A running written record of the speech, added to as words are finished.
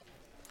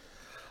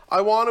I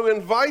want to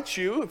invite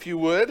you, if you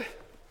would,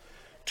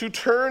 to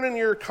turn in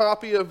your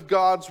copy of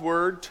God's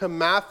Word to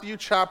Matthew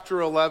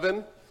chapter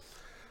 11.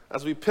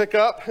 As we pick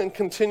up and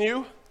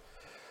continue,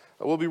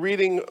 we'll be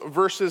reading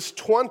verses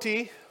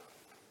 20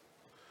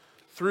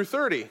 through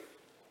 30,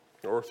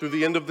 or through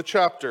the end of the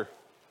chapter.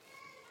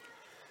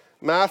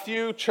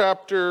 Matthew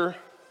chapter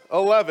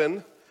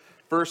 11,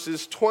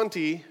 verses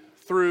 20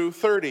 through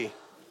 30.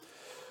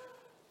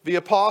 The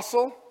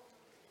apostle,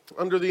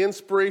 under the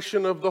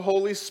inspiration of the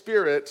Holy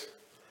Spirit,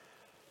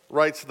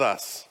 writes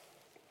thus.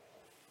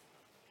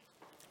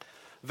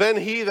 Then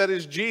he, that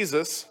is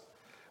Jesus,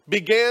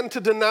 began to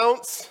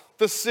denounce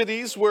the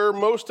cities where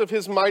most of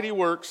his mighty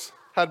works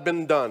had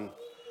been done,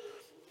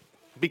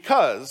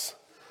 because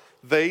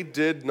they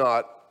did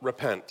not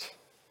repent.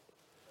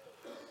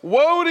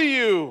 Woe to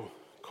you,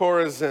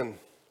 Chorazin!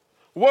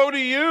 Woe to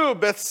you,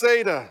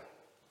 Bethsaida!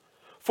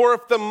 For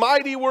if the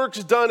mighty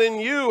works done in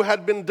you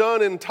had been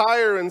done in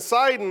Tyre and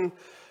Sidon,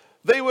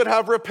 they would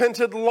have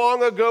repented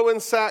long ago in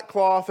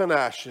sackcloth and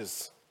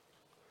ashes.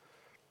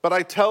 But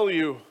I tell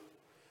you,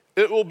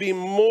 it will be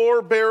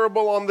more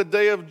bearable on the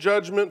day of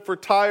judgment for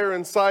Tyre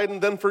and Sidon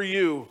than for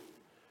you.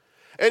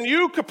 And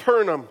you,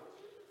 Capernaum,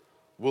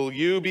 will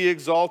you be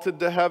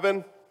exalted to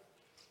heaven?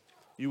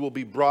 You will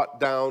be brought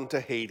down to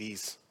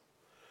Hades.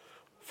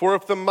 For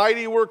if the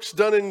mighty works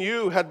done in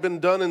you had been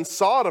done in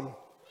Sodom,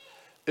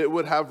 it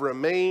would have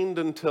remained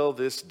until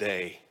this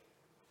day.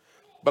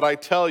 But I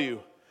tell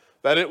you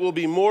that it will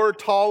be more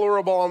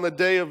tolerable on the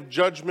day of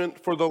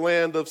judgment for the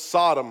land of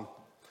Sodom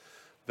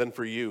than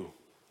for you.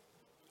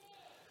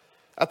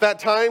 At that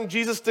time,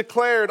 Jesus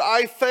declared,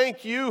 I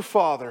thank you,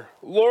 Father,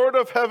 Lord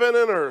of heaven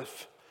and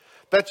earth,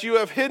 that you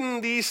have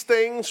hidden these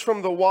things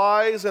from the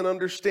wise and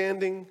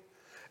understanding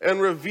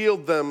and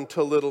revealed them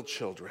to little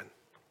children.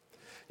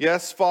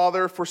 Yes,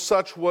 Father, for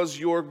such was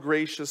your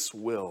gracious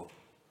will.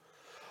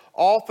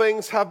 All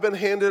things have been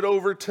handed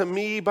over to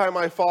me by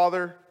my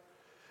Father,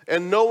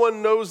 and no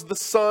one knows the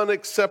Son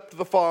except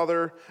the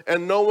Father,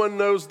 and no one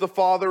knows the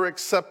Father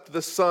except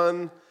the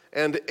Son,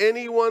 and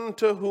anyone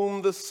to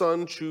whom the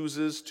Son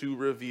chooses to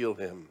reveal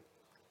him.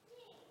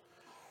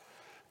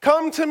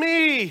 Come to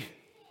me,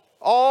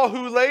 all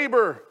who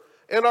labor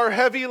and are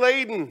heavy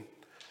laden,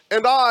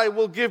 and I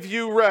will give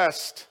you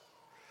rest.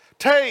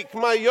 Take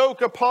my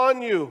yoke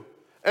upon you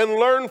and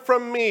learn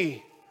from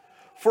me,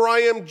 for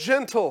I am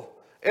gentle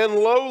and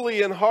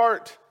lowly in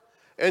heart,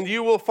 and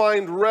you will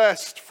find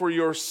rest for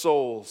your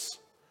souls.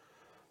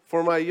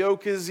 For my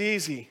yoke is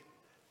easy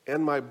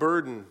and my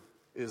burden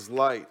is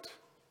light.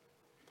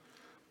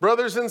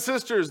 Brothers and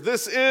sisters,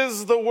 this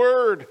is the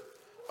word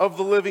of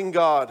the living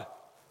God.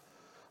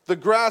 The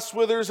grass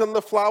withers and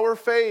the flower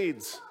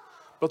fades,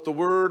 but the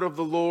word of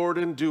the Lord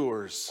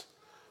endures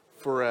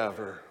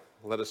forever.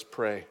 Let us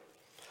pray.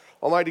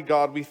 Almighty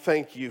God, we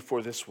thank you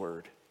for this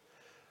word.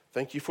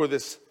 Thank you for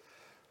this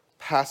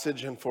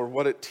passage and for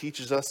what it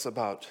teaches us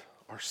about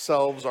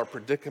ourselves, our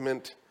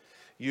predicament,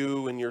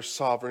 you and your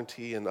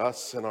sovereignty, and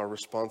us and our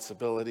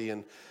responsibility,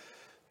 and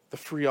the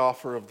free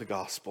offer of the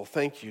gospel.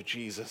 Thank you,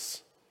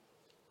 Jesus,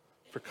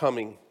 for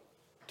coming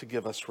to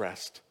give us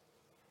rest.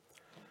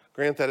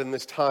 Grant that in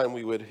this time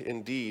we would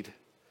indeed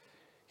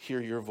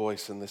hear your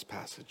voice in this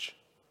passage.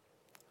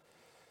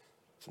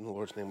 It's in the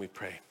Lord's name we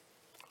pray.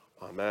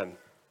 Amen.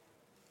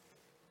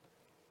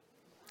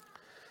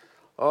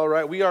 All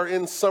right, we are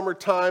in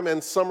summertime,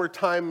 and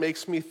summertime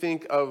makes me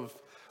think of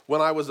when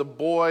I was a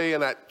boy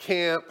and at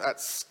camp, at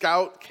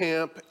scout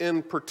camp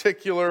in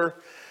particular.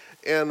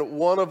 And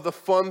one of the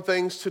fun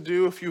things to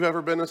do, if you've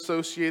ever been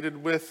associated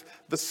with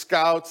the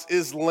scouts,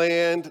 is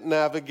land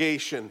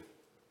navigation.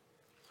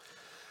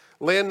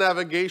 Land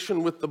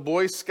navigation with the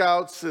Boy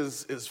Scouts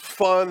is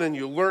fun, and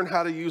you learn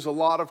how to use a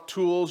lot of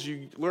tools.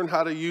 You learn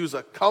how to use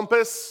a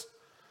compass.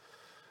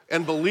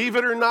 And believe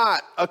it or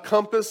not, a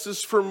compass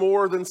is for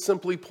more than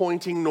simply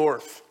pointing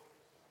north,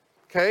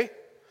 okay?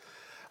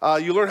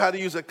 You learn how to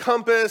use a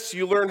compass.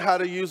 You learn how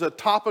to use a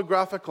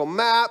topographical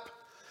map.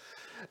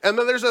 And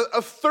then there's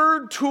a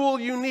third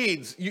tool you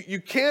need. You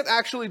can't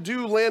actually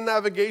do land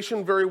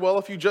navigation very well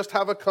if you just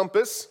have a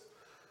compass.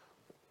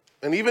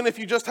 And even if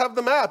you just have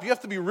the map, you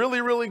have to be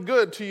really, really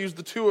good to use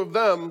the two of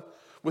them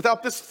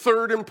without this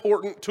third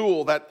important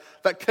tool that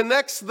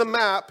connects the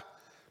map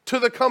to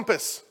the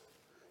compass.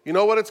 You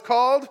know what it's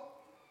called?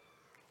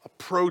 A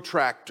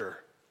protractor.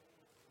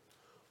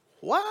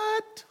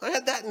 What? I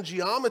had that in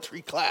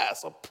geometry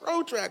class, a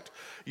protractor.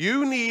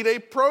 You need a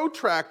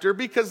protractor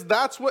because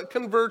that's what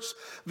converts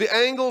the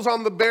angles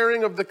on the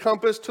bearing of the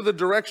compass to the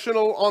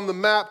directional on the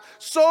map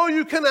so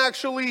you can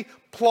actually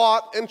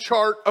plot and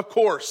chart a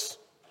course.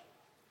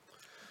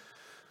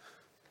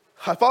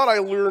 I thought I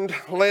learned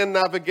land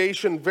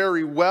navigation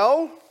very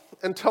well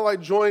until I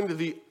joined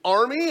the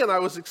Army, and I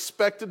was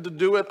expected to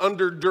do it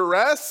under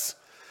duress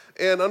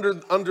and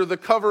under the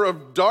cover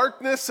of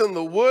darkness in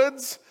the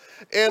woods.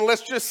 And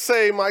let's just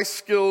say my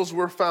skills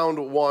were found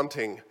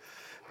wanting.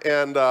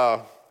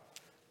 But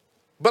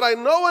I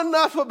know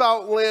enough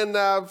about land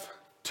nav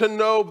to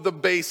know the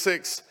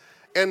basics.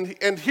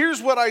 And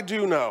here's what I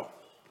do know.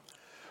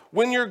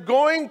 When you're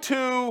going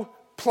to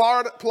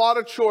plot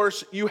a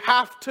course, you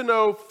have to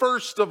know,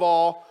 first of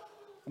all,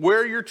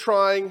 where you're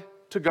trying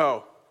to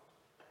go.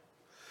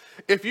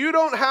 If you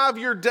don't have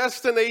your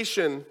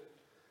destination,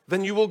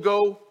 then you will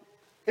go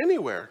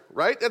anywhere,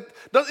 right?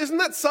 Isn't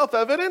that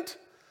self-evident?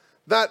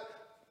 That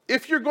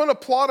if you're going to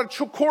plot a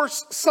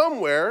course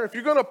somewhere, if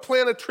you're going to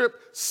plan a trip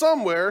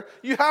somewhere,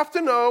 you have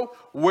to know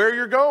where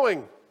you're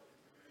going.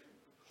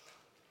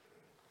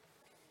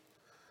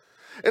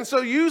 And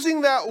so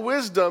using that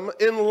wisdom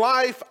in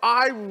life,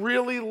 I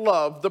really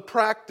love the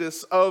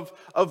practice of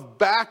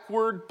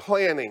backward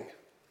planning.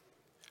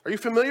 Are you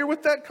familiar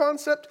with that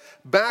concept?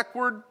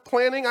 Backward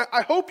planning?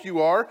 I hope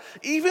you are.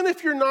 Even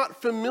if you're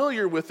not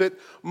familiar with it,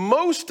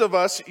 most of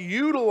us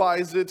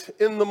utilize it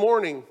in the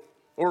morning.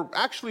 Or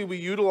actually, we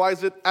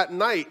utilize it at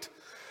night.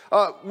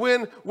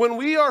 When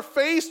we are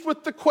faced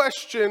with the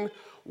question,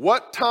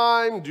 what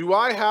time do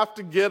I have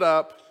to get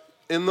up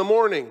in the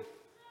morning?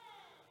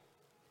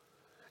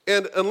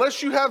 And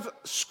unless you have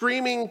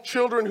screaming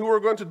children who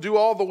are going to do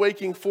all the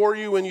waking for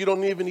you and you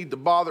don't even need to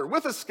bother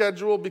with a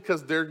schedule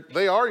because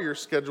they are your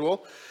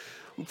schedule.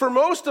 For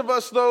most of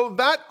us, though,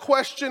 that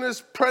question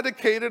is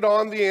predicated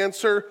on the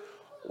answer,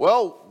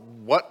 well,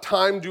 what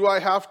time do I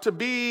have to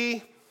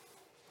be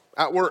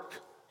at work?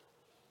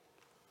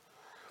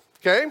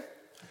 Okay?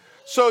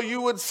 So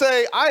you would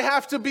say, I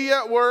have to be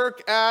at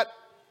work at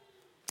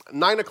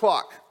 9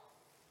 o'clock.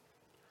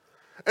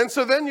 And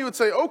so then you would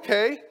say,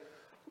 okay,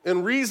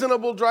 in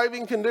reasonable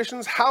driving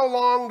conditions, how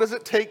long does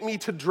it take me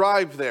to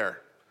drive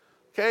there?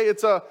 Okay,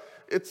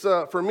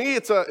 for me,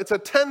 it's a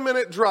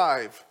 10-minute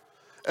drive.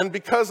 And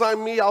because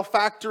I'm me, I'll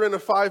factor in a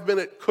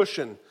 5-minute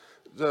cushion,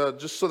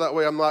 just so that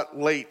way I'm not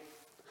late.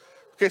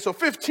 Okay, so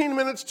 15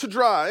 minutes to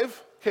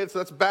drive. Okay, so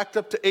that's backed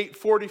up to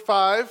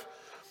 8:45.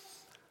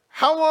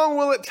 How long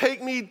will it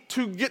take me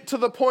to get to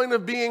the point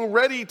of being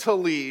ready to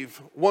leave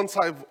once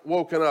I've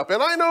woken up?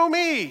 And I know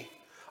me.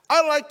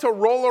 I like to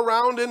roll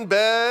around in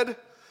bed.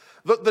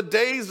 The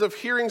days of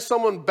hearing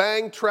someone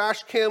bang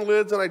trash can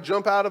lids and I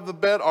jump out of the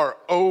bed are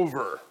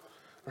over,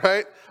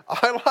 right?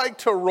 I like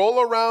to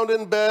roll around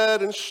in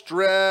bed and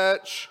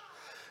stretch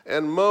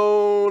and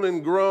moan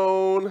and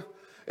groan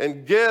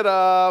and get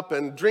up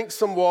and drink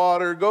some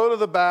water, go to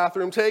the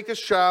bathroom, take a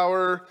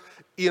shower,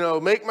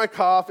 make my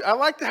coffee. I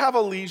like to have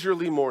a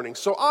leisurely morning.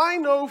 So I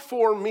know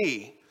for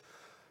me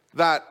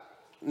that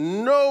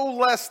no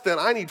less than,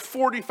 I need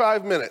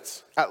 45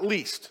 minutes at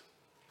least,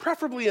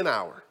 preferably an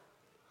hour.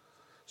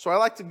 So I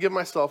like to give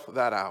myself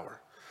that hour.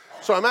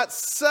 So I'm at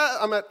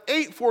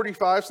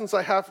 8:45 since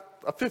I have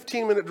a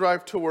 15-minute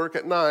drive to work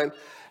at 9,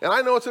 and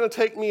I know it's going to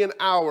take me an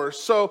hour.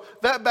 So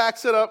that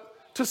backs it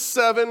up to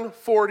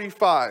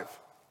 7:45.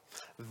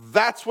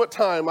 That's what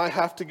time I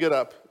have to get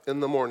up in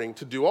the morning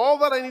to do all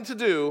that I need to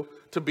do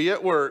to be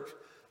at work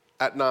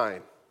at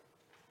 9.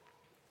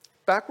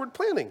 Backward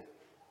planning.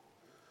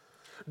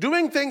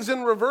 Doing things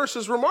in reverse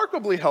is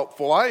remarkably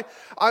helpful.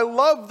 I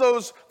love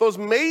those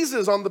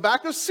mazes on the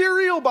back of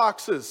cereal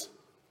boxes.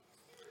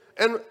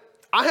 And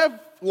I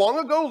have long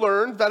ago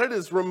learned that it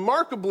is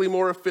remarkably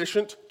more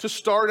efficient to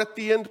start at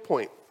the end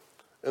point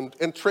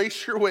and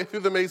trace your way through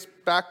the maze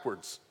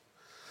backwards.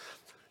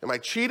 Am I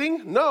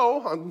cheating?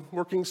 No, I'm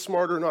working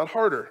smarter, not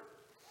harder.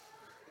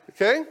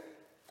 Okay?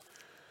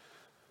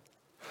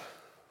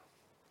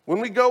 When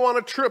we go on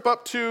a trip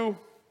up to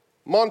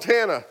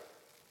Montana,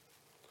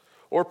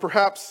 or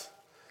perhaps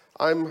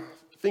I'm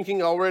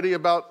thinking already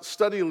about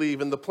study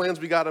leave and the plans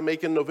we got to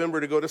make in November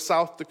to go to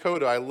South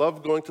Dakota. I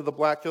love going to the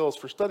Black Hills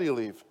for study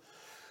leave.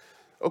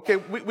 Okay,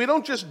 we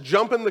don't just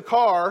jump in the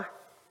car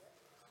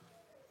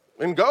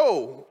and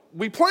go.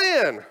 We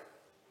plan.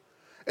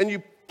 And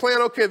you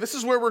plan, okay, this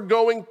is where we're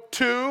going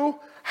to.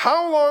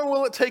 How long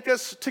will it take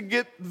us to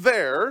get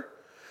there?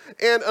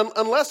 And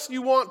unless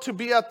you want to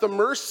be at the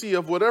mercy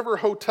of whatever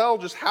hotel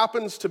just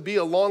happens to be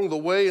along the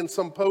way in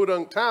some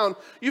podunk town,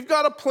 you've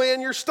got to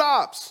plan your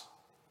stops.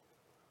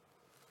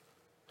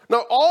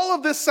 Now, all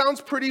of this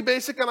sounds pretty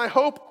basic, and I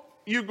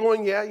hope you're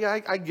going, yeah,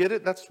 I get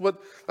it. That's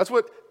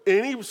what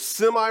any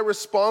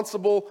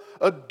semi-responsible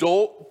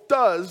adult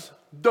does.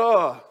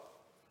 Duh.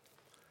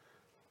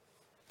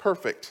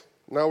 Perfect.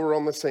 Now we're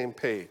on the same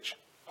page.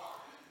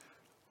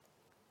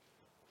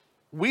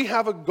 We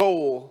have a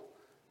goal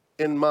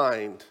in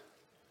mind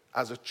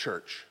as a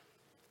church.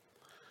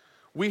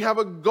 We have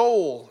a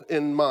goal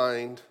in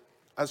mind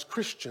as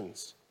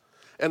Christians.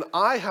 And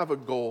I have a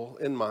goal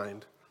in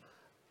mind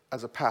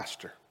as a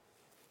pastor.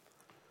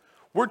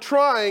 We're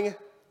trying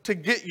to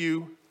get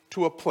you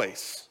to a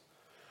place.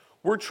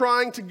 We're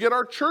trying to get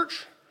our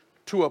church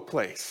to a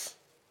place.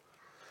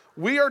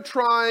 We are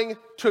trying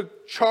to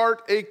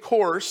chart a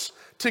course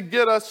to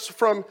get us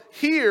from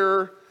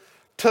here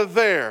to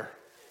there.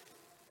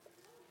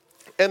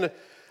 And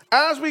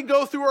as we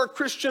go through our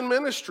Christian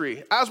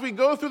ministry, as we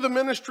go through the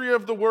ministry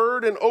of the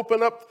Word and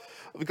open up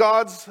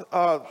God's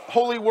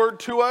holy Word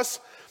to us,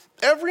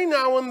 every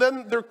now and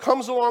then there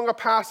comes along a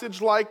passage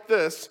like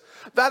this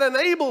that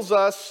enables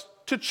us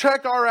to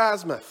check our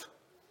azimuth,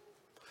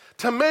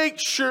 to make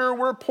sure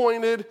we're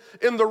pointed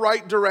in the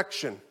right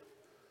direction.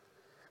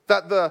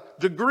 that the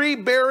degree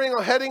bearing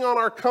heading on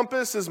our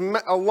compass is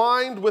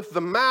aligned with the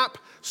map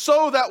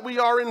so that we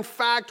are in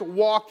fact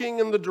walking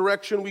in the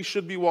direction we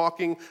should be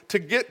walking to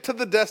get to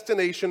the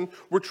destination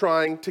we're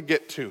trying to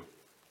get to.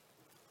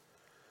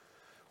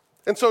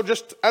 And so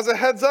just as a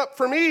heads up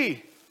for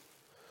me,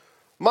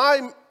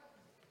 my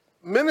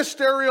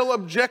ministerial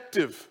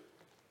objective,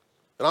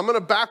 and I'm going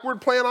to backward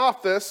plan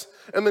off this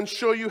and then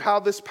show you how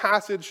this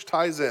passage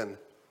ties in.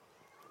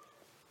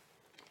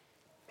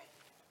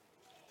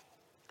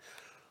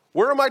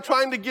 Where am I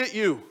trying to get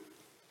you?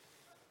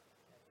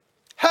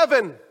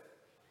 Heaven.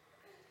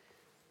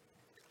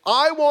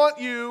 I want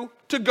you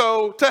to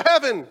go to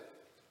heaven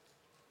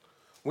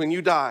when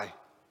you die.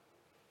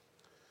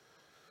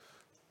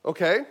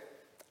 Okay?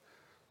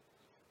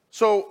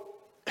 So,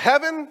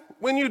 heaven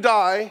when you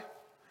die,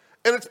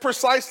 and it's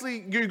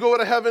precisely you go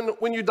to heaven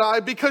when you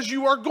die because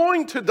you are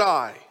going to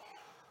die.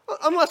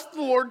 Unless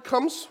the Lord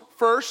comes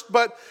first,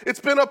 but it's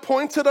been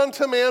appointed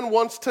unto man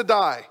once to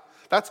die.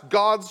 That's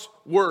God's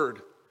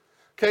word.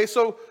 Okay,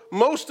 so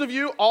most of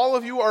you, all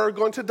of you are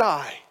going to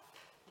die.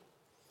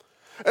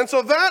 And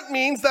so that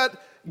means that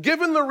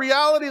given the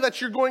reality that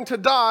you're going to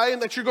die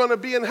and that you're going to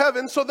be in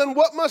heaven, so then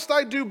what must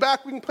I do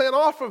back? We can plan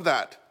off of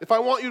that if I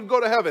want you to go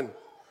to heaven.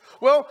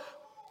 Well,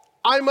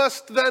 I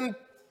must then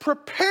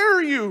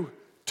prepare you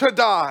to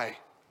die.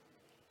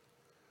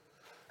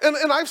 And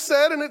I've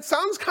said, and it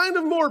sounds kind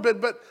of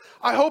morbid, but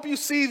I hope you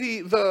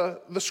see the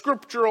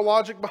scriptural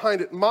logic behind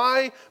it.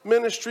 My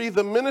ministry,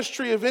 the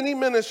ministry of any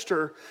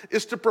minister,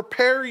 is to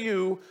prepare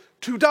you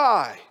to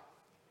die.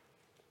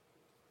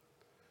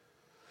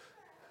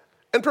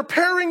 And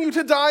preparing you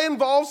to die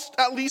involves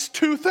at least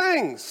two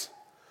things.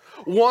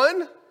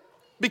 One,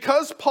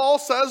 because Paul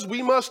says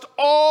we must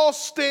all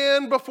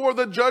stand before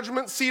the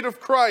judgment seat of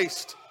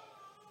Christ.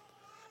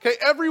 Okay,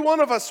 every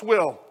one of us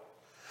will.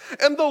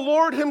 And the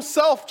Lord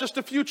himself, just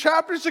a few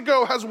chapters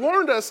ago, has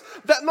warned us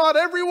that not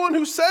everyone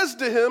who says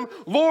to him,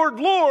 Lord,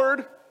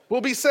 Lord,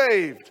 will be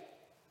saved.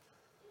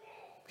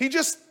 He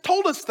just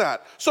told us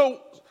that.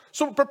 So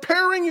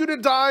preparing you to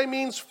die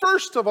means,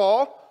 first of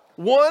all,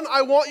 one,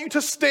 I want you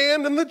to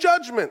stand in the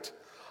judgment.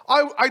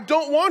 I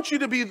don't want you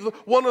to be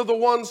one of the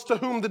ones to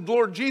whom the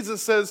Lord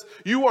Jesus says,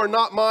 you are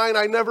not mine,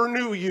 I never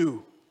knew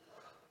you.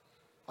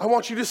 I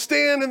want you to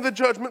stand in the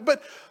judgment.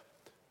 But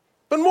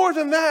more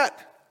than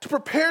that, to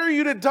prepare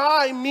you to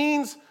die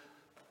means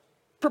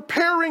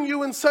preparing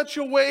you in such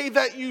a way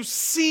that you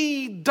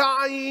see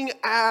dying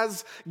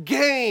as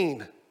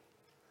gain.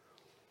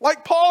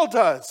 Like Paul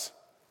does.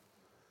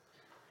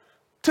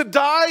 To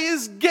die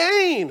is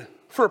gain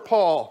for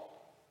Paul.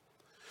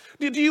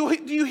 Do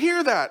you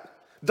hear that?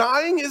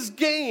 Dying is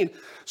gain.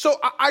 So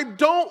I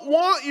don't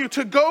want you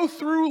to go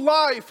through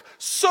life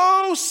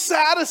so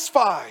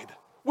satisfied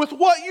with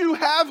what you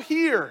have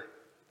here.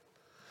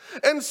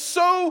 And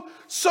so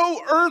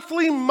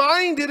earthly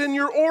minded in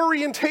your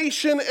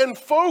orientation and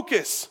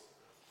focus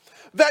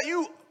that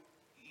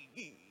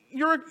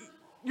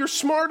you're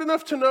smart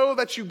enough to know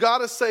that you got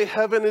to say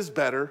heaven is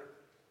better.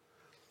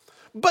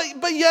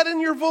 But yet in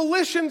your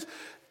volitions,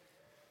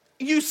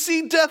 you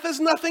see death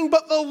as nothing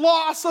but the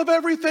loss of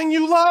everything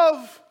you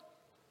love.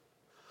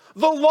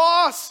 The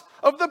loss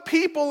of the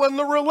people and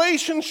the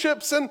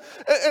relationships and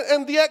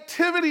the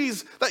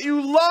activities that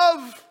you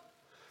love.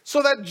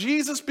 So that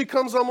Jesus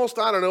becomes almost,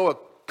 a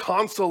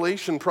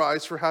consolation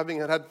prize for having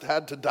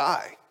had to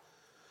die.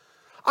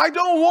 I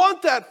don't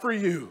want that for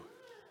you.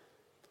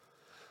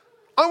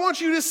 I want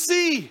you to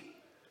see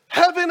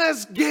heaven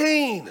as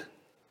gain.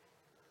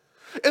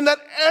 And that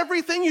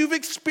everything you've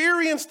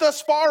experienced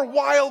thus far,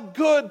 while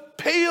good,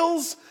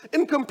 pales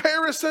in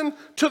comparison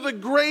to the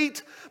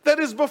great that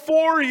is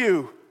before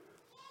you.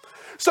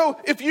 So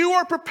if you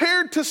are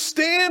prepared to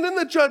stand in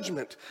the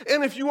judgment,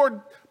 and if you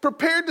are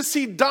prepared to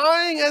see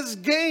dying as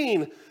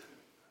gain,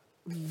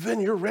 then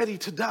you're ready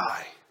to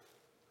die.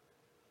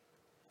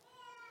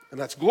 And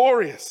that's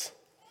glorious.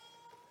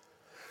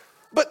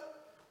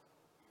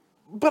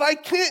 But I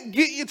can't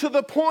get you to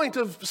the point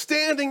of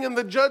standing in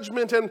the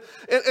judgment and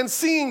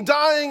seeing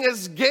dying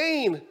as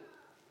gain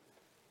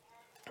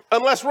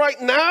unless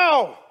right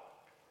now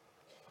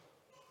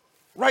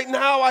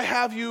I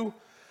have you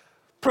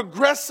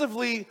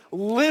progressively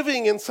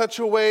living in such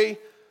a way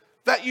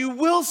that you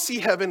will see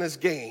heaven as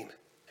gain.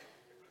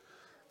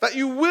 That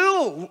you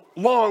will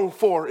long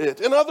for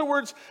it. In other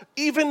words,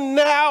 even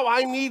now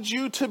I need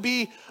you to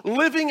be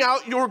living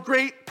out your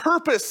great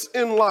purpose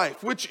in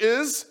life, which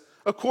is,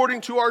 according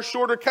to our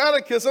shorter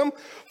catechism,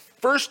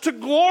 first to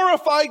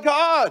glorify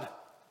God.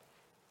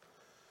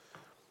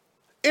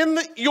 In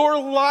your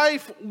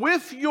life,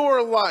 with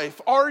your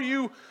life, are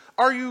you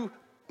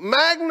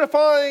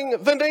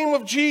magnifying the name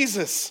of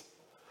Jesus?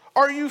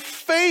 Are you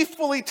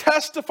faithfully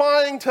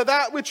testifying to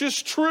that which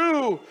is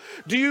true?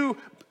 Do you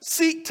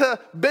seek to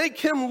make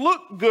him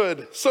look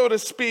good, so to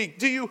speak?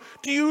 Do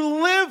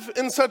you live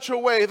in such a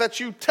way that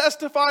you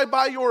testify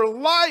by your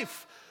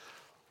life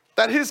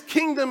that his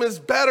kingdom is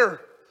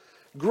better,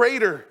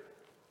 greater?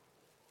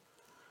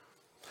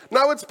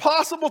 Now it's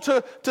possible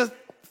to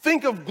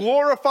think of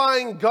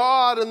glorifying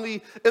God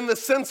in the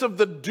sense of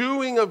the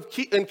doing of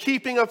and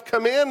keeping of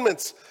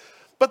commandments.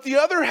 But the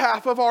other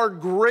half of our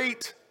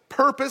great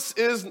purpose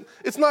is,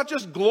 it's not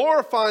just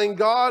glorifying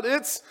God,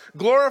 it's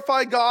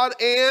glorify God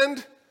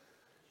and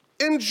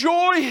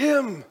enjoy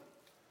Him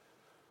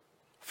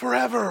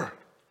forever.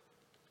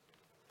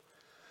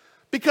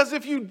 Because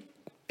if you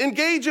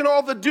engage in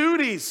all the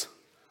duties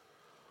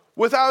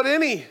without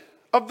any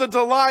of the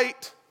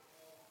delight,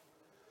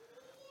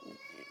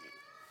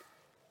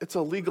 it's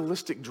a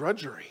legalistic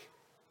drudgery.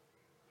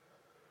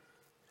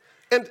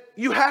 And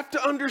you have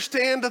to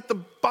understand that the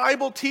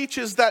Bible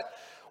teaches that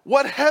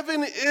what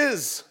heaven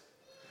is,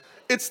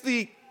 it's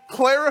the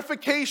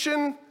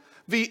clarification,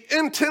 the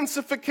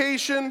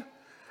intensification,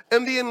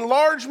 and the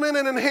enlargement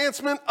and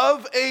enhancement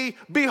of a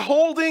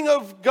beholding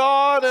of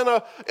God and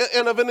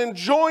of an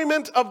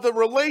enjoyment of the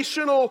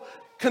relational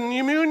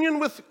communion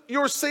with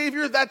your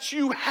Savior that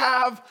you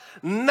have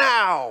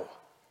now.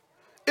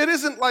 It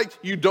isn't like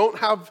you don't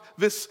have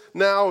this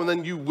now and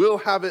then you will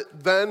have it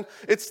then.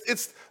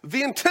 It's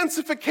the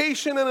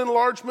intensification and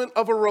enlargement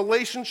of a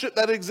relationship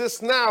that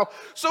exists now.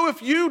 So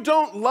if you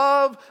don't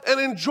love and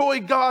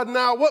enjoy God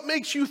now, what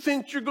makes you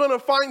think you're going to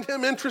find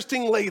Him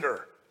interesting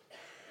later?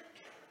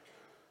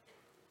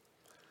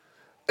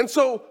 And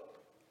so,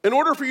 in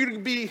order for you to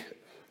be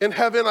in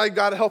heaven, I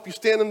got to help you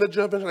stand in the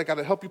judgment, and I got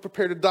to help you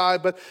prepare to die.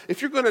 But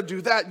if you're going to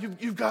do that,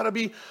 you've got to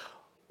be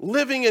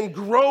living and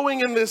growing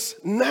in this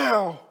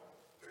now.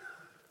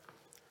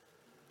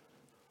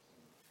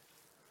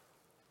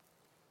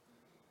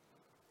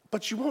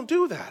 But you won't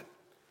do that.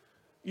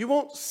 You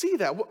won't see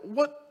that.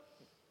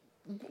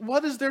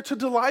 What is there to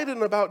delight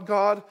in about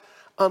God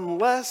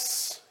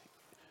unless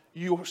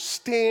you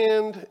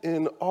stand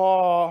in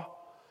awe,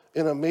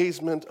 in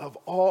amazement of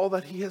all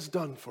that He has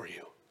done for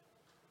you?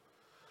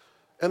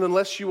 And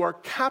unless you are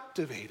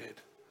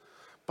captivated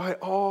by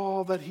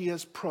all that He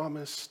has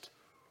promised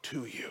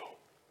to you.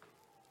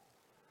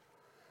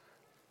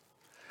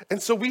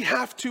 And so we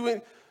have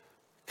to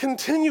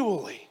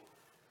continually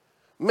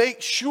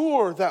make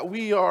sure that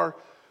we are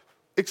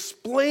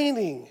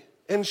explaining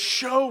and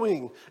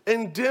showing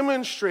and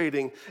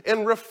demonstrating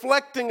and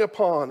reflecting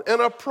upon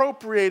and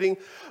appropriating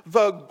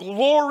the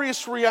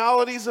glorious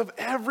realities of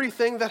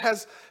everything that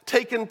has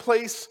taken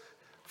place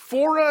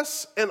for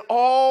us and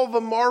all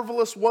the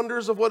marvelous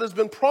wonders of what has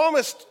been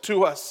promised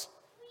to us.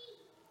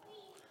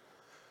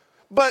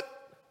 But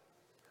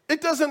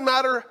it doesn't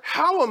matter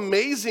how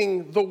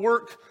amazing the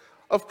work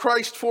of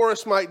Christ for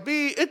us might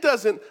be. It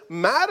doesn't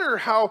matter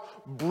how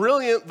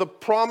brilliant the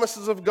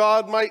promises of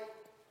God might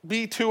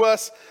be to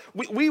us.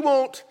 We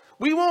won't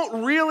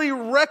really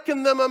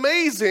reckon them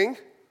amazing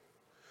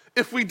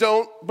if we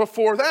don't,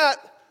 before that,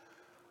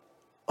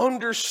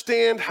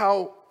 understand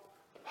how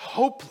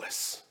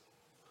hopeless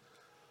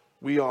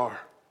we are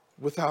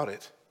without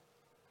it.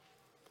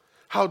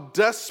 How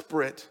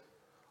desperate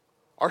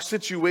our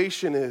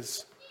situation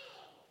is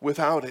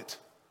without it.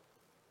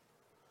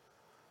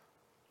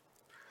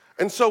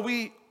 And so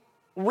we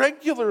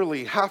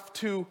regularly have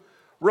to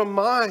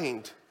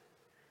remind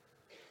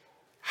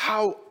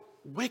how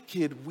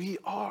wicked we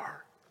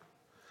are,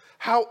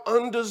 how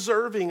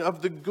undeserving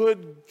of the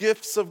good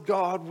gifts of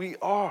God we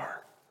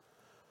are,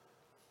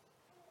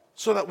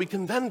 so that we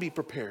can then be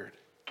prepared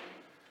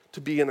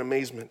to be in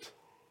amazement.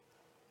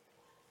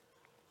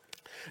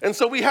 And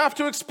so we have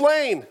to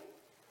explain.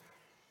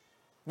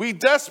 We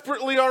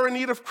desperately are in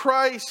need of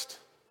Christ.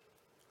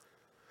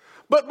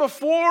 But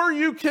before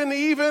you can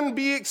even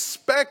be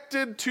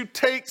expected to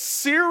take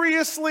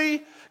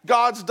seriously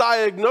God's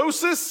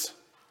diagnosis,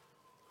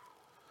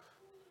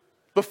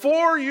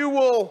 before you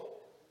will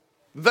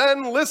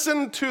then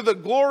listen to the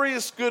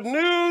glorious good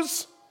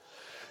news,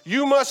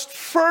 you must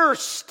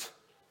first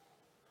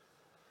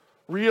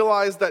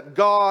realize that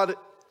God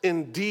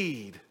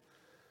indeed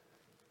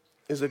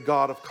is a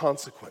God of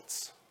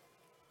consequence.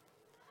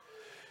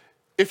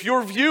 If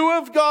your view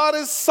of God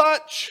is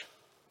such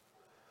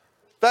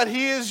that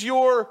He's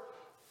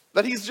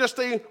just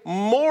a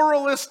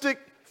moralistic,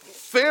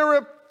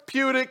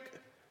 therapeutic,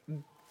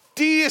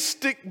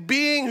 deistic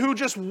being who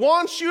just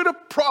wants you to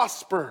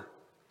prosper,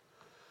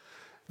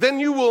 then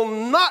you will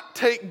not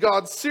take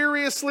God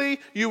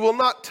seriously. You will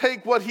not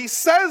take what He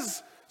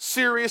says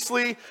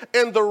seriously,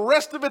 and the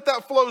rest of it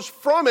that flows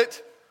from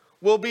it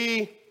will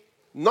be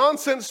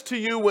nonsense to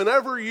you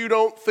whenever you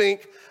don't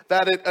think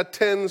that it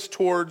attends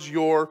towards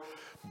your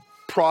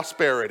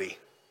prosperity.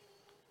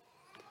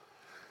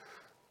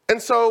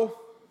 And so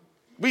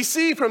we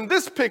see from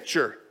this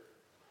picture,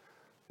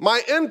 my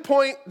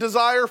endpoint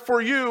desire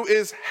for you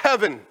is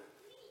heaven.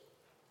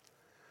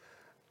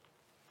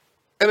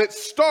 And it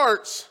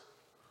starts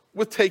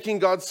with taking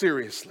God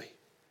seriously.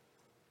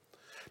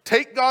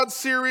 Take God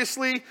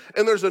seriously,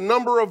 and there's a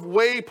number of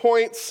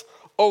waypoints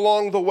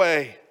along the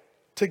way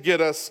to get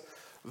us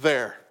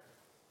there.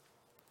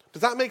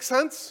 Does that make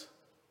sense?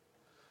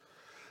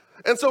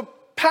 And so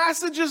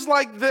passages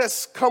like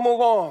this come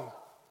along,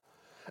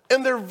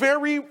 and they're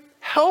very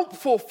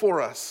helpful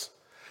for us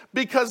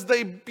because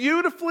they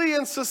beautifully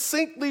and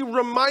succinctly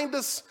remind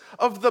us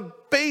of the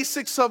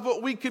basics of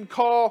what we could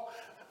call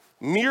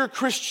mere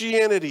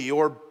Christianity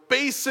or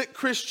basic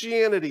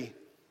Christianity.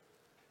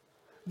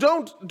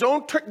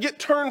 Don't get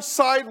turned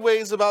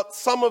sideways about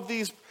some of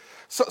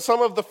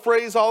the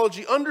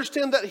phraseology.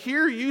 Understand that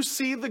here you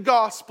see the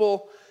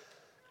gospel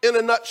in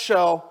a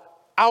nutshell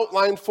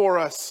outlined for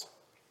us.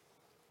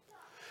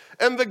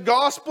 And the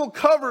gospel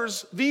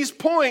covers these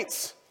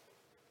points.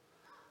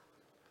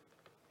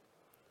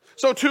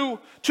 So to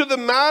the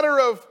matter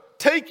of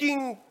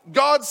taking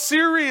God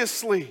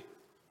seriously,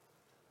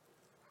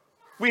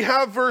 we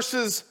have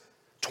verses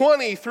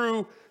 20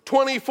 through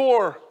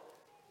 24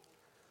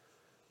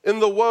 in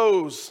the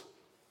woes.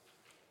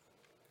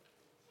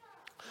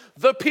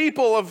 The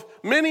people of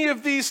many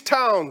of these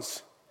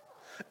towns,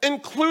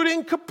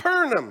 including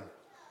Capernaum,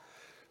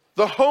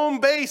 the home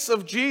base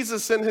of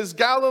Jesus in his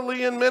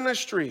Galilean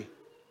ministry,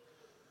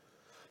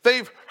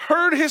 they've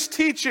heard his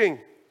teaching.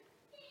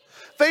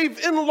 They've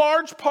in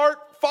large part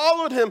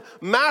followed him.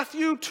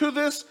 Matthew, to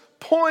this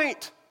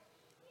point,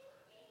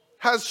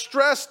 has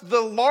stressed the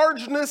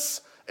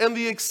largeness and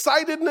the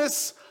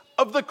excitedness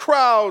of the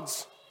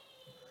crowds.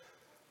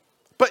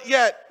 But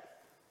yet,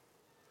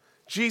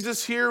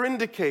 Jesus here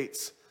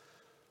indicates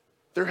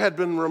there had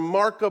been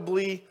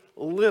remarkably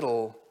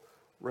little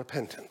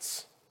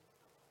repentance.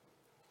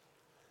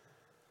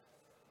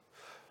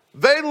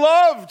 They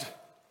loved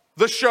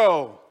the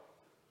show.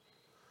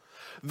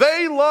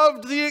 They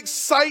loved the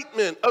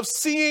excitement of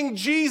seeing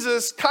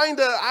Jesus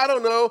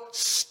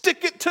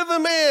stick it to the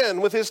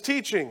man with his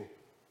teaching.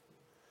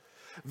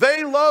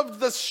 They loved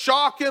the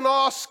shock and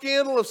awe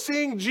scandal of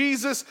seeing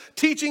Jesus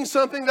teaching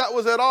something that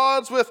was at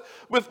odds with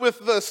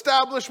the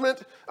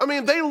establishment.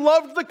 They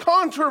loved the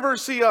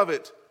controversy of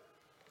it.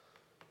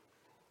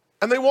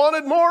 And they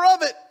wanted more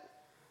of it.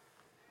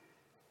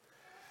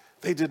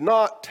 They did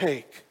not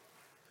take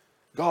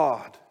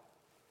God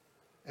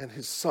and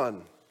his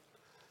Son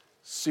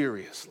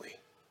seriously.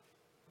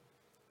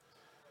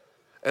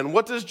 And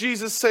what does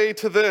Jesus say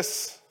to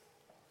this?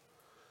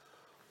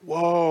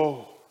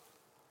 Woe.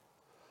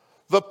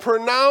 The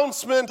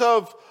pronouncement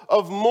of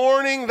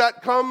mourning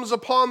that comes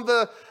upon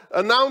the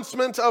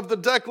announcement of the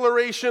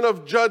declaration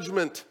of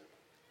judgment.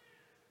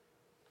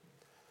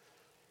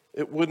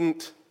 It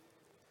would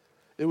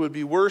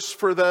be worse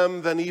for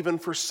them than even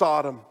for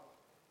Sodom.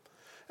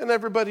 And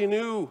everybody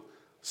knew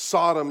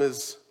Sodom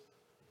is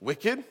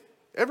wicked.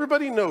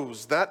 Everybody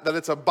knows that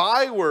it's a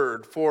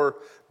byword for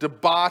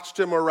debauched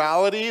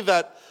immorality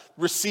that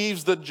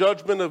receives the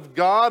judgment of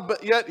God.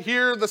 But yet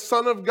here the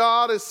Son of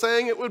God is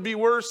saying it would be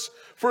worse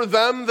for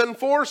them than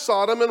for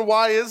Sodom. And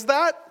why is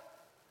that?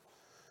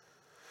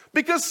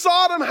 Because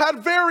Sodom had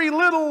very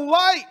little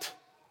light.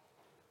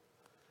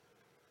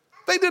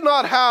 They did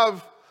not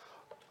have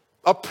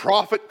a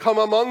prophet come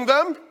among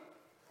them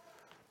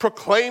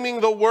proclaiming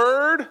the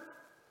word.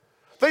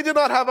 They did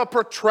not have a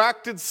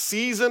protracted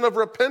season of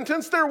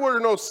repentance. There were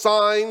no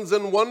signs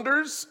and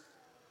wonders.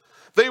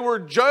 They were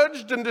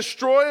judged and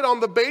destroyed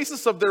on the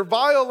basis of their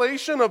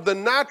violation of the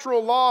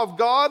natural law of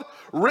God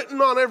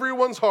written on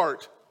everyone's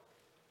heart.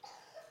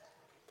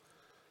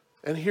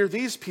 And here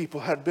these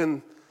people had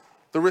been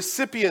the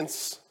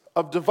recipients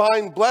of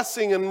divine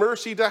blessing and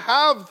mercy to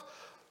have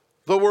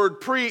the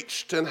word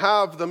preached and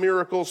have the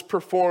miracles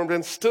performed,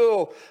 and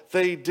still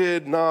they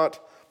did not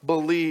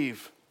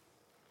believe.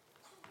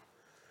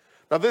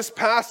 Now this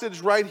passage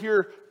right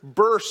here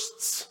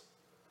bursts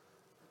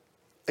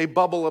a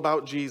bubble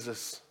about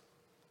Jesus.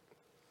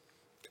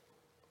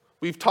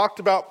 We've talked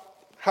about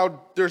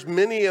how there's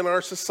many in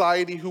our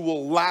society who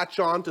will latch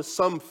on to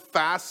some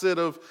facet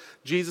of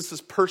Jesus'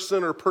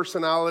 person or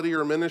personality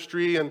or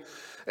ministry, and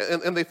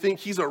they think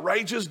he's a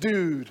righteous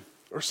dude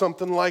or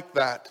something like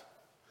that.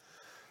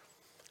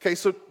 Okay,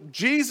 so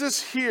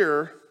Jesus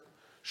here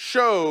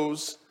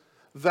shows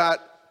that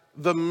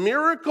the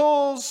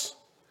miracles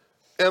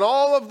and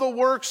all of the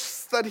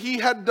works that he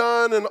had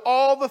done and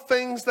all the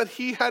things that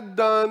he had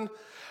done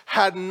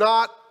had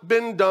not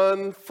been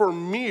done for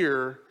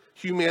mere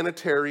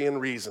humanitarian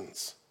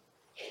reasons.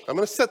 I'm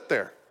going to sit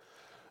there.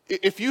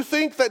 If you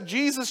think that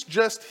Jesus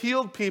just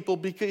healed people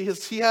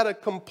because he had a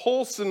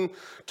compulsion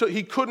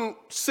he couldn't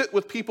sit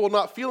with people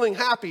not feeling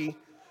happy,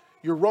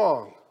 you're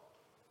wrong.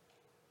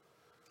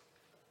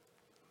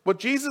 What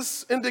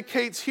Jesus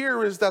indicates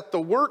here is that the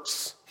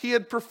works he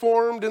had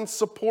performed in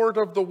support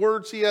of the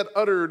words he had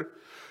uttered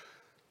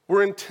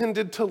were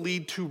intended to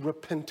lead to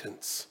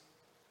repentance.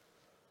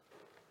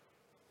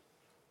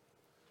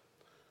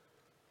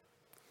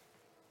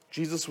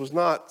 Jesus was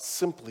not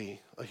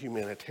simply a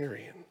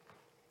humanitarian.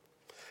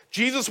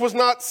 Jesus was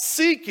not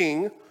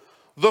seeking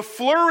the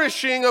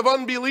flourishing of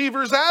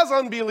unbelievers as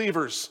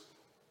unbelievers.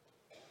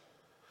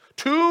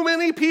 Too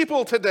many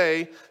people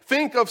today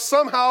think of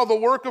somehow the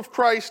work of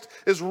Christ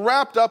is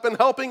wrapped up in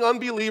helping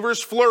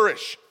unbelievers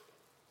flourish.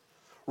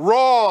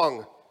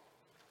 Wrong.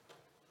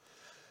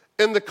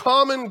 In the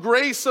common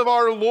grace of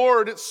our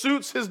Lord, it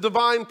suits his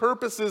divine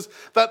purposes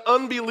that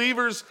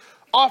unbelievers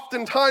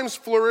oftentimes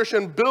flourish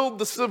and build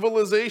the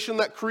civilization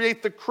that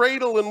create the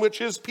cradle in which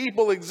his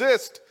people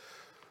exist.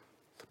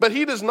 But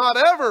he does not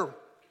ever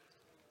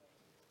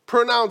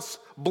pronounce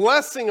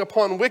blessing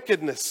upon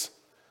wickedness.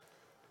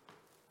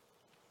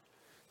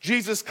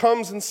 Jesus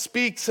comes and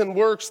speaks and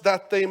works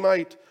that they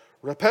might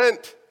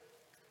repent.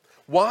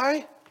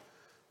 Why?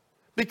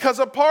 Because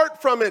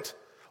apart from it,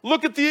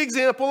 look at the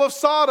example of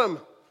Sodom.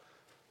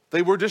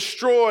 They were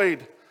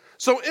destroyed.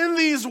 So in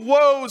these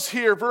woes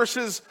here,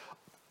 verses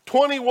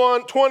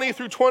 20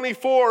 through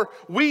 24,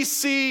 we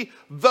see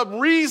the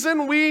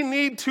reason we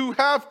need to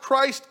have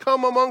Christ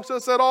come amongst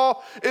us at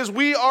all is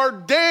we are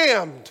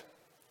damned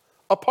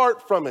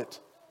apart from it.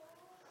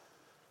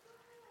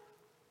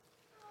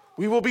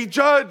 We will be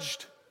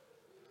judged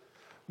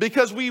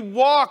because we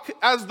walk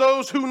as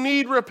those who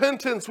need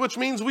repentance, which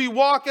means we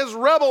walk as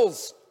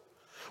rebels.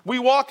 We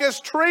walk as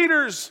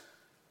traitors.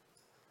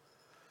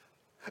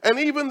 And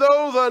even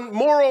though the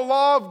moral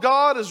law of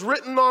God is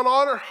written on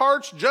our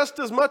hearts just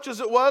as much as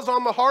it was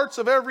on the hearts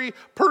of every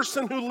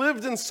person who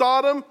lived in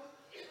Sodom,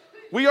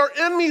 we are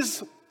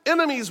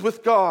enemies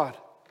with God.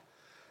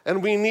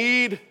 And we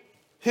need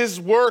his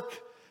work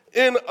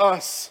in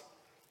us.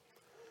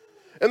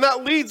 And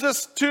that leads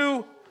us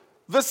to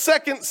the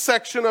second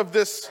section of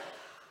this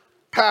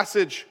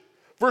passage,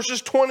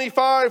 verses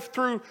 25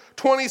 through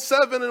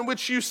 27, in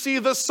which you see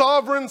the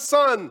sovereign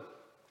Son.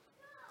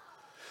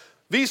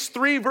 These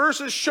three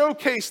verses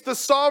showcase the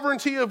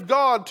sovereignty of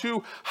God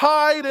to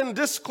hide and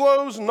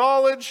disclose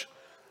knowledge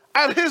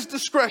at his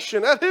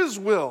discretion, at his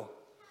will.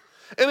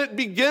 And it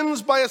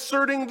begins by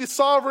asserting the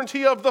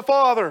sovereignty of the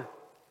Father.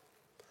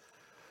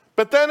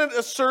 But then it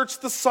asserts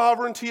the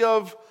sovereignty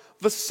of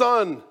the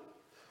Son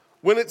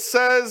when it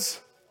says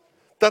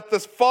that the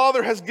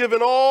Father has given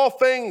all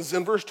things,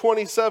 in verse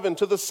 27,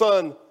 to the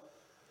Son.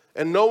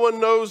 And no one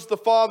knows the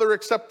Father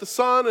except the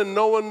Son, and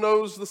no one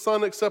knows the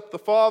Son except the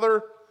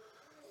Father.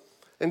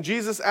 And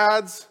Jesus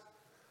adds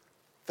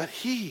that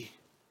he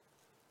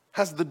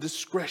has the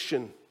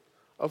discretion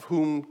of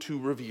whom to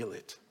reveal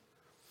it.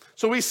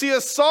 So we see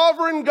a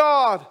sovereign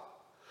God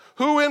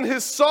who in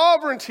his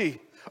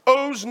sovereignty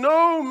owes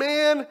no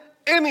man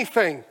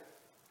anything.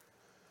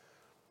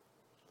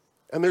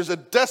 And there's a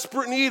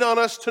desperate need on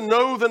us to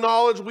know the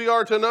knowledge we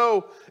are to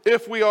know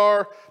if we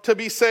are to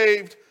be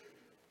saved.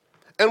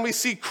 And we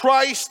see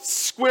Christ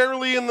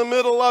squarely in the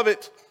middle of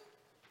it.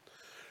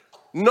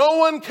 No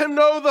one can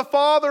know the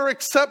Father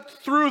except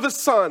through the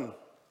Son.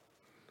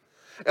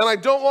 And I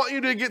don't want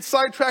you to get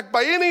sidetracked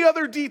by any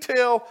other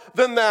detail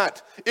than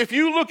that. If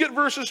you look at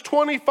verses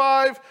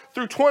 25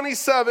 through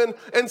 27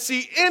 and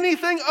see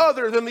anything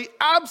other than the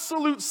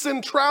absolute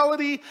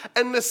centrality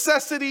and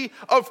necessity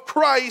of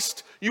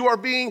Christ, you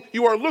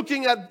are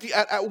looking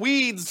at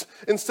weeds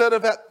instead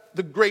of at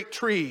the great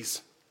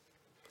trees.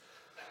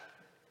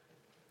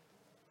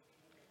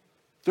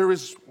 There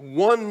is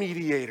one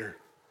mediator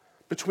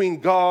between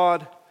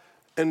God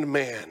and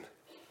man,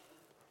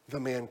 the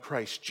man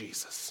Christ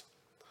Jesus.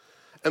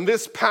 And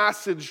this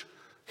passage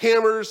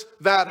hammers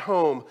that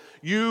home.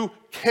 You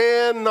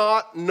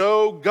cannot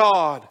know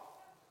God.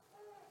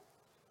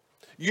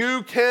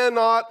 You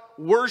cannot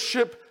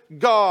worship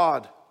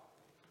God.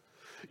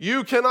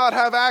 You cannot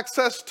have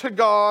access to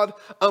God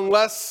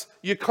unless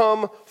you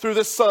come through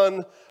the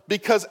Son,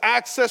 because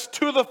access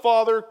to the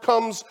Father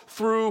comes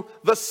through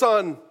the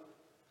Son.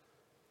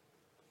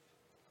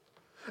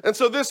 And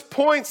so this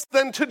points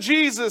then to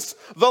Jesus.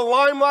 The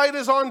limelight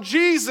is on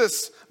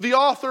Jesus, the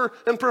author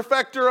and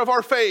perfecter of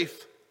our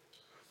faith.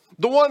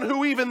 The one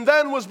who even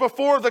then was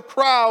before the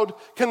crowd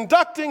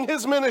conducting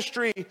his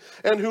ministry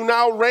and who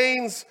now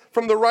reigns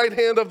from the right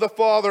hand of the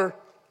Father.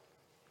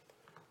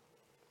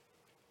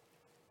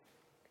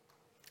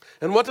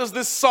 And what does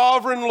this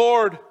sovereign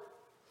Lord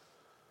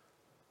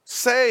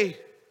say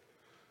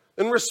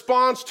in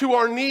response to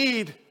our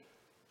need?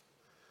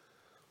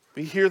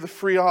 We hear the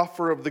free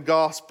offer of the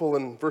gospel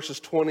in verses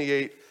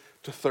 28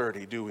 to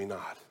 30, do we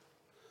not?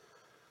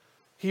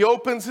 He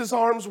opens his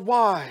arms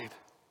wide.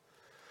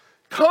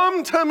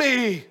 Come to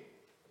me,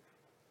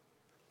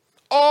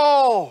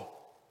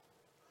 all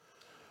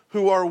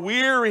who are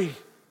weary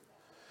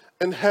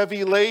and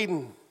heavy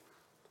laden,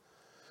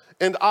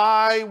 and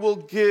I will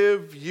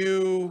give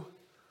you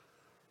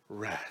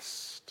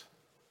rest.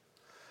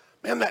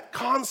 Man, that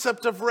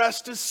concept of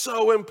rest is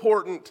so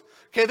important.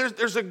 Okay,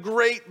 there's a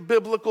great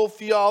biblical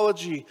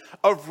theology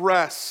of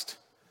rest.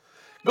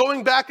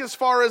 Going back as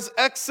far as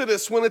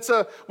Exodus,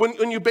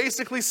 when you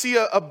basically see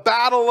a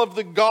battle of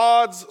the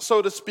gods,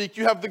 so to speak.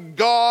 You have the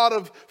God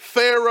of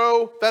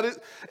Pharaoh, that is,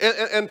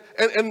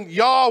 and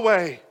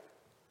Yahweh.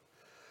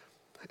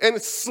 And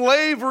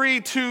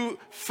slavery to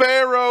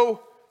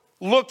Pharaoh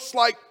looks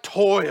like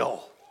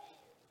toil.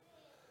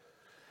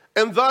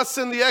 And thus,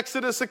 in the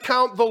Exodus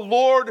account, the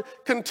Lord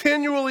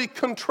continually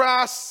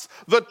contrasts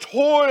the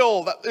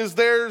toil that is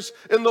theirs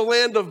in the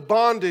land of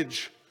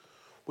bondage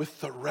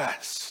with the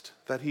rest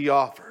that he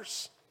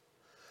offers.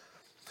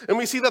 And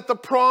we see that the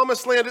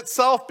promised land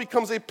itself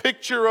becomes a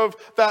picture of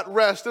that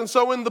rest. And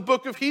so in the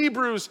book of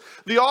Hebrews,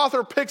 the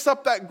author picks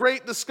up that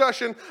great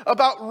discussion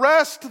about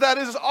rest that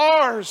is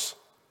ours.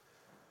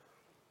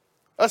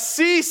 A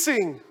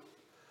ceasing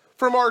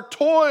from our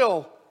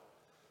toil.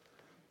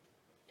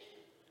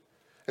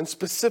 And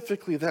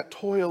specifically, that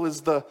toil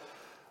is the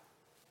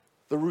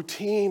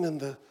routine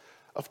and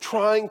of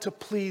trying to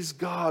please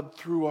God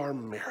through our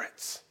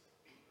merits.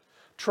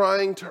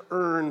 Trying to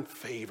earn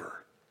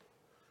favor.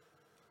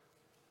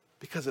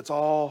 Because it's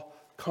all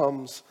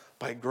comes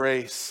by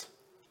grace.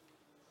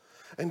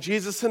 And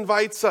Jesus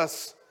invites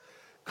us,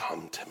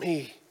 come to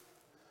me,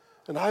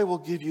 and I will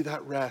give you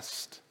that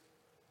rest.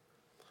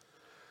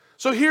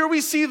 So here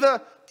we see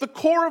the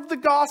core of the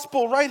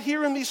gospel right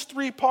here in these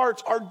three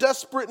parts, our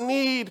desperate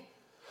need,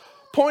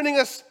 pointing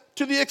us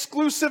to the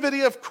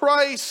exclusivity of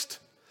Christ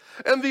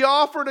and the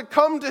offer to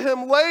come to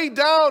him. Lay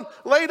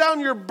down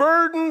your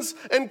burdens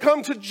and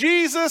come to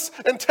Jesus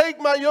and take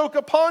my yoke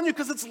upon you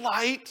because it's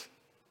light.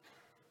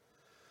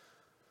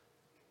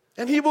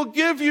 And he will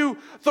give you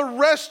the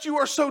rest you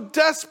are so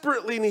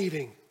desperately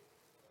needing.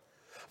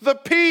 The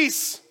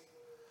peace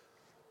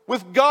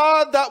with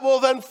God that will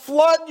then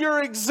flood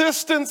your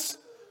existence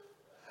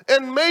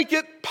and make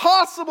it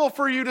possible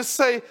for you to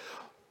say,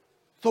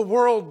 the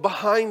world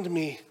behind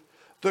me,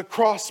 the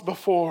cross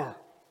before.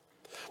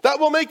 That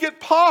will make it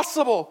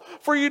possible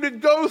for you to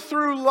go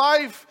through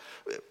life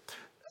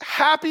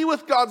happy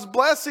with God's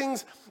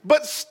blessings,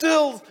 but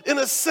still, in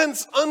a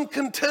sense,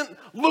 uncontent,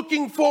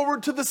 looking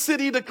forward to the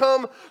city to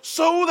come,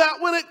 so that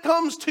when it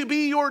comes to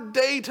be your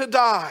day to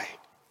die,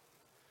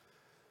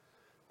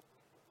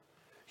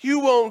 you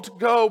won't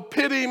go,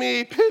 pity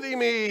me, pity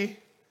me.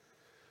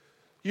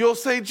 You'll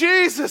say,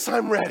 Jesus,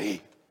 I'm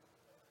ready.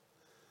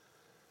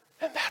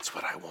 And that's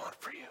what I want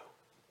for you.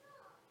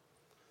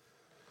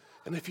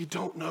 And if you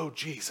don't know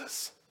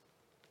Jesus,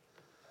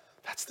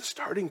 that's the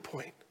starting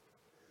point.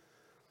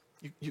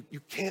 You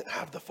can't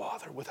have the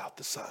Father without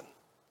the Son.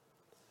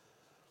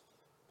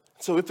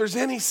 So if there's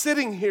any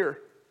sitting here,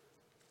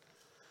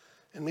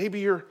 and maybe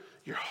your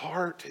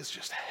heart is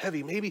just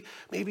heavy, maybe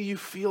you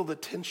feel the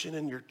tension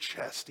in your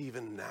chest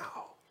even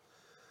now,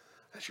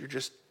 as you're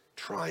just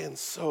trying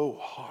so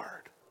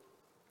hard.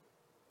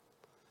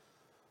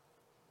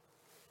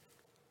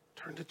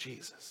 Turn to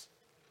Jesus.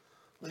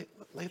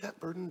 Lay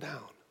that burden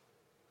down.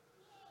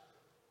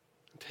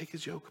 And take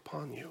his yoke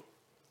upon you.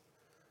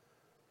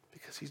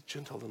 Because he's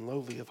gentle and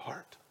lowly of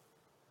heart.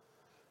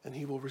 And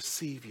he will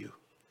receive you.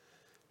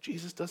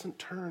 Jesus doesn't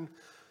turn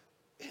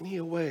any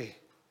away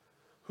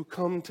who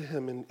come to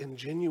him in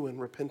genuine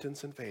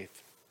repentance and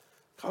faith.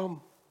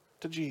 Come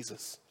to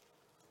Jesus.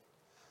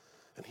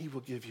 And he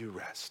will give you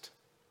rest.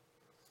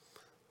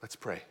 Let's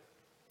pray.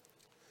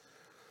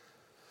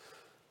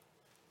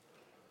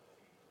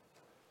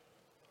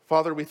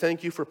 Father, we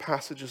thank you for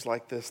passages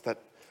like this that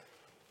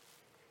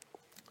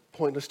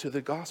point us to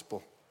the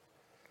gospel.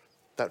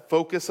 That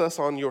focus us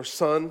on your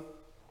Son,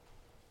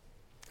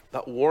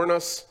 that warn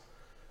us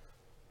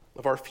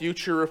of our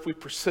future if we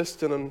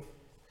persist in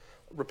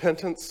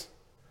repentance,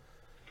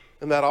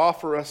 and that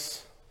offer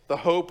us the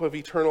hope of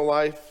eternal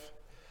life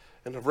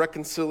and of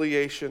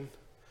reconciliation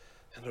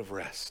and of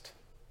rest.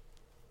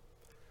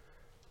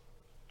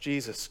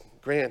 Jesus,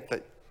 grant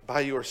that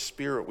by your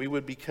Spirit we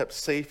would be kept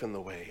safe in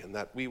the way, and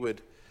that we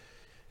would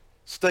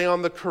stay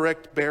on the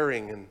correct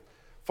bearing and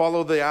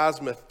follow the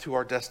azimuth to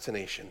our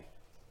destination.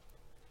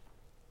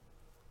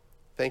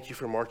 Thank you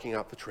for marking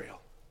out the trail.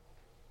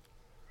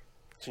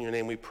 It's in your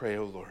name we pray,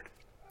 O Lord.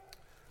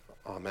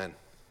 Amen.